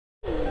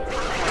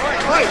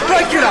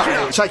Break it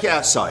up! Take it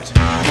outside.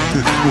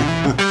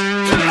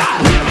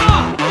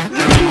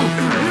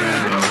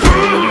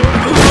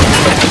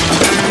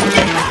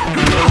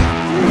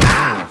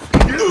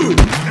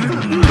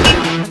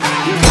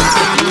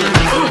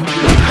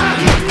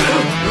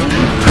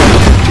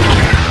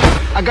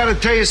 I gotta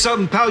tell you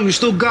something, pal. You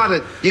still got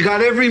it. You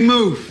got every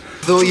move.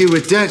 Thought you were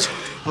dead.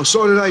 Oh,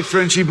 so did I,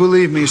 Frenchie.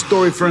 Believe me, a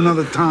story for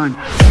another time.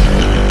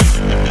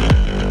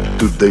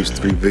 2 days,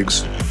 3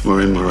 Vigs.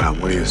 We're in, we're out.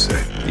 What do you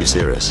say? You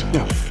serious?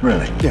 Yeah,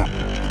 really? Yeah.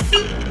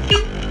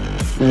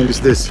 What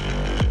is this?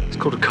 It's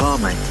called a car,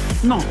 mate.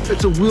 No,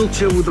 it's a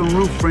wheelchair with a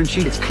roof,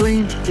 Frenchie. It's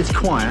clean, it's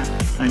quiet,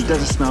 and it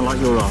doesn't smell like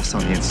your ass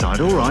on the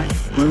inside. All right.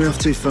 Where are we off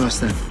to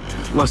first, then?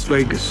 Las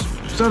Vegas.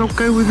 Is that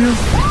okay with you?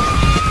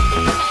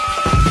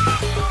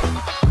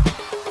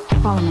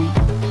 Follow me.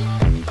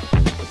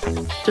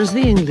 Does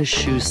the English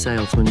shoe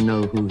salesman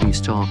know who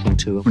he's talking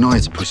to? We're not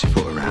here to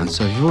pussyfoot around,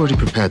 so if you've already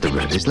prepared the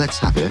reddies, let's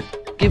have it.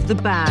 Give the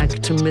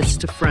bag to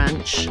Mr.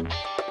 French.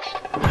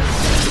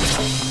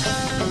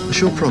 What's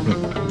your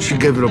problem? She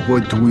gave it up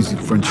way too easy,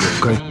 Frenchie,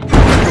 okay?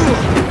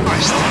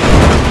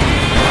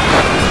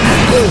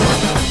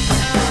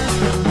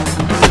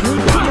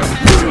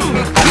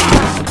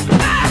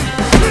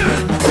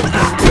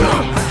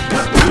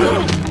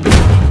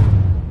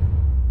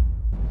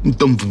 I'm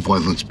done with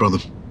violence, brother.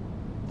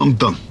 I'm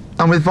done.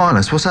 And with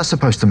violence, what's that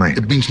supposed to mean?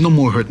 It means no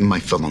more hurting my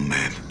fellow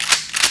man.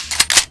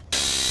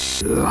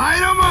 Light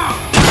him up!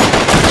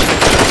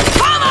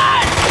 Come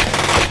on!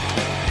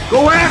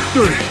 Go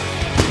after it!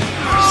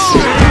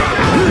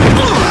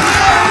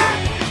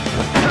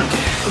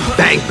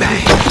 Bang,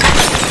 bang.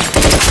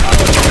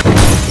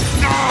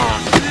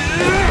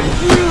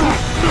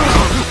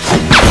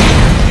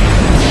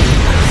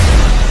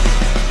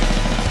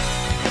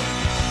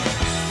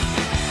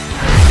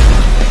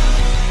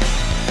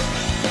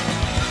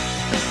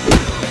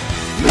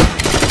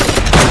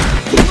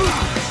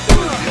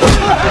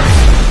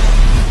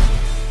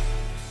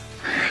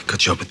 Good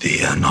job with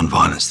the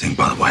non-violence thing,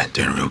 by the way.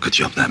 Doing a real good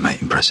job there,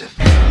 mate. Impressive.